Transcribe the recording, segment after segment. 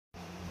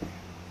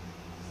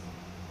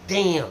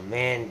Damn,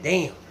 man,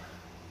 damn.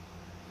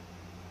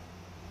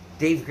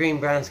 Dave Green,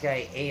 Brown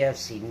Sky,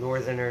 AFC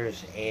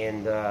Northerners,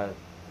 and the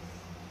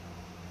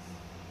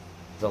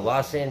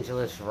Los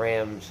Angeles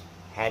Rams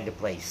had to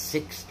play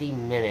 60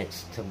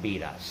 minutes to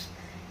beat us.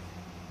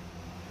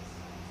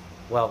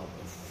 Well,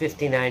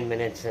 59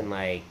 minutes and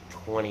like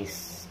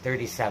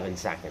 37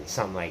 seconds,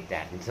 something like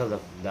that, until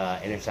the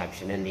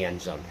interception in the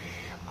end zone.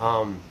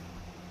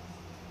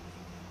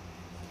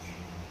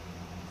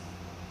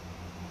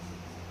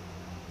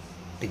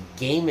 The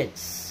game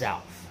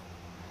itself,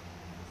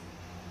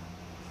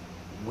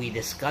 we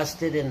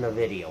discussed it in the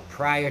video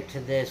prior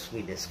to this.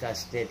 We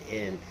discussed it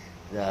in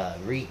the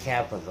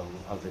recap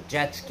of the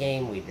Jets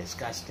game. We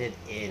discussed it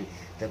in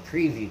the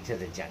preview to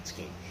the Jets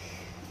game.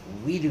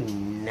 We do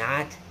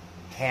not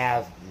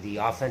have the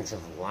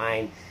offensive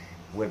line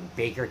where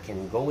Baker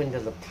can go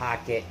into the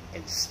pocket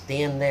and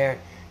stand there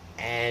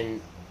and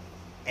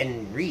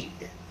read.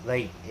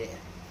 Like,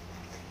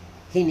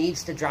 he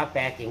needs to drop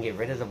back and get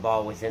rid of the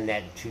ball within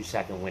that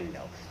 2-second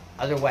window.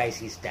 Otherwise,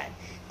 he's dead.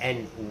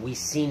 And we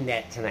seen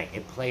that tonight.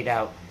 It played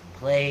out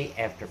play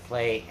after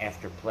play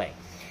after play.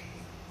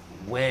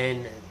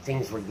 When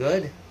things were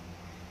good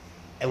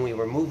and we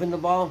were moving the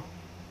ball,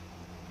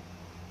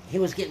 he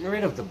was getting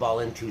rid of the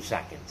ball in 2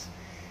 seconds.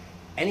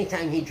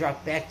 Anytime he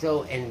dropped back,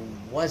 though,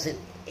 and wasn't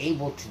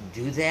able to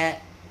do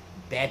that,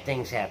 bad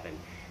things happened.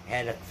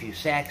 Had a few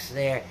sacks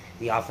there.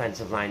 The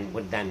offensive line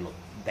would then look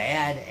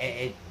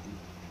bad.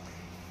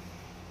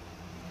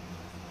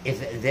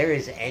 If there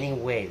is any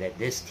way that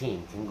this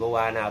team can go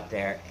on out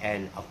there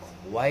and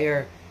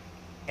acquire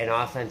an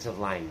offensive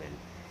lineman,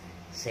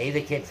 say the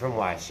kid from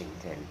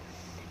Washington,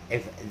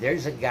 if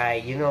there's a guy,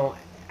 you know,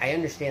 I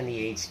understand the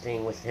age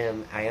thing with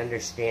him. I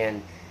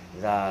understand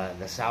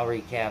the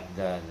salary cap,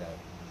 the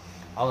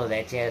all of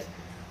that jazz.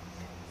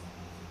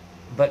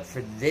 But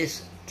for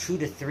this 2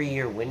 to 3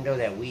 year window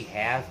that we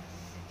have,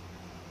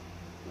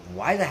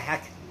 why the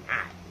heck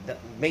not? That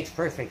makes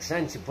perfect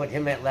sense. You put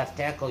him at left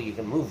tackle. You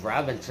can move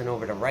Robinson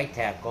over to right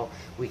tackle.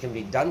 We can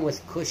be done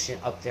with Cushion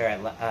up there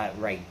at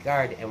right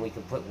guard, and we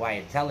can put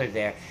Wyatt Teller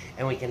there,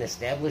 and we can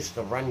establish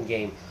the run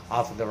game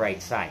off of the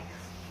right side.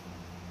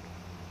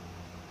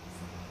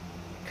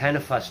 Kind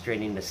of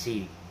frustrating to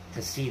see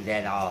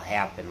that all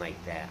happen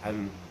like that.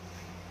 I'm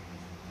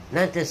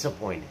not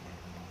disappointed,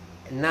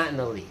 not in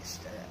the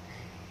least.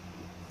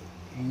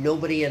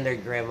 Nobody and their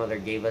grandmother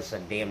gave us a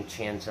damn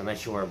chance.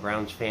 Unless you were a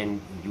Browns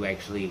fan, we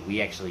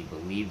actually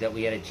believed that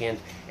we had a chance,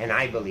 and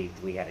I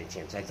believed we had a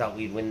chance. I thought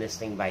we'd win this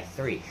thing by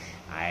 3.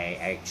 I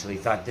actually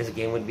thought this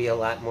game would be a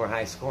lot more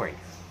high scoring.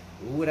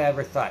 Who would have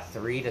ever thought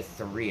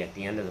 3-3 at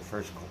the end of the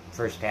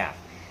first half?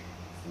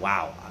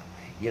 Wow.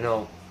 You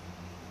know,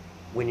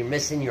 when you're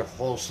missing your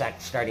whole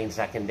starting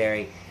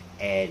secondary,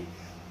 and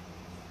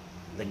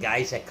the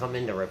guys that come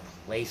in to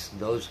replace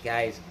those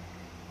guys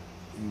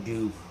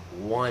do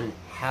one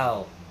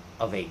hell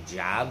of a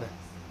job.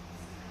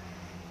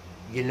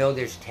 You know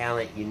there's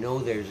talent, you know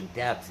there's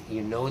depth,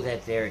 you know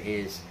that there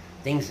is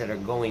things that are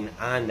going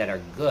on that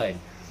are good.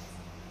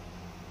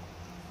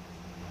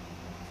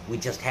 We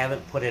just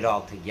haven't put it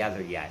all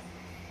together yet.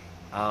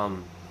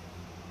 Not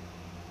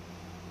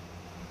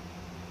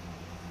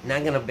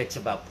going to bitch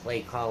about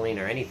play calling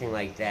or anything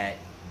like that,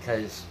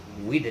 because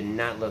we did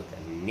not look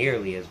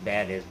nearly as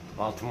bad as the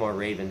Baltimore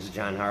Ravens'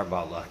 John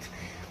Harbaugh looked.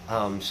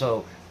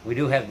 So we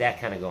do have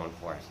that kind of going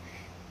for us.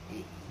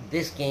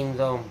 This game,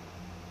 though,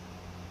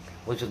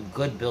 was a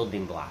good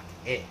building block.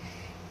 It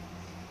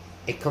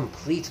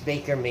completes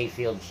Baker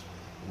Mayfield's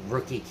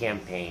rookie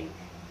campaign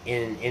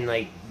in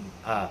like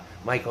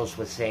Michaels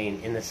was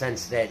saying, in the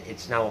sense that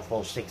it's now a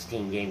full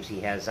 16 games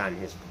he has on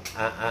his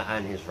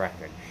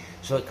record.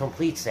 So it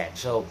completes that.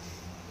 So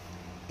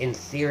in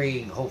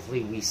theory,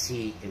 hopefully we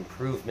see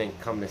improvement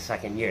come the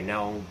second year.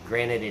 Now,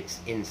 granted, it's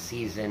in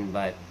season,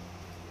 but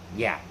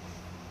yeah.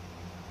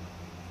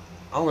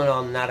 All in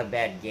all, not a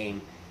bad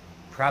game.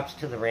 Props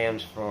to the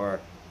Rams for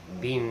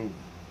being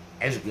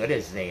as good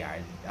as they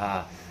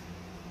are.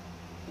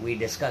 We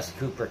discussed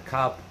Cooper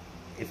Kupp.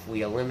 If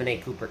we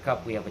eliminate Cooper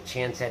Kupp, we have a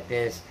chance at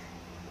this.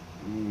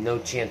 No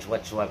chance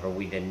whatsoever.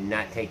 We did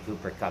not take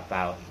Cooper Kupp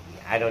out.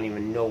 I don't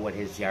even know what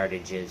his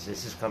yardage is.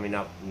 This is coming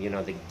up. You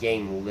know, the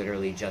game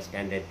literally just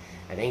ended.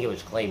 I think it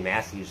was Clay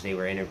Matthews they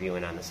were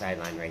interviewing on the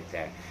sideline right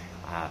there.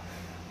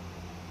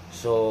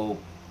 So,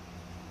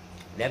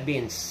 that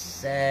being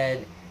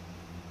said,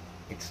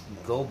 it's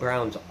go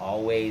Browns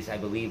always. I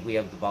believe we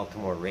have the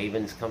Baltimore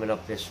Ravens coming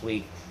up this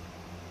week.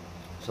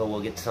 So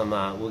we'll get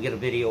a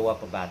video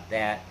up about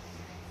that.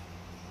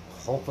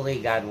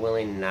 Hopefully, God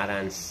willing, not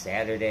on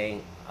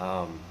Saturday.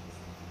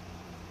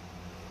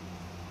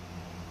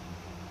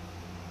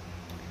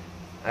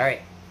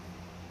 Alright.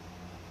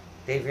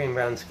 Dave Green,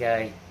 Brown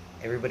Sky.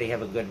 Everybody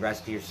have a good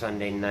rest of your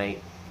Sunday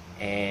night.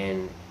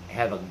 And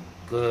have a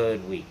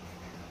good week.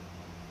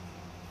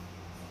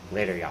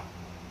 Later, y'all.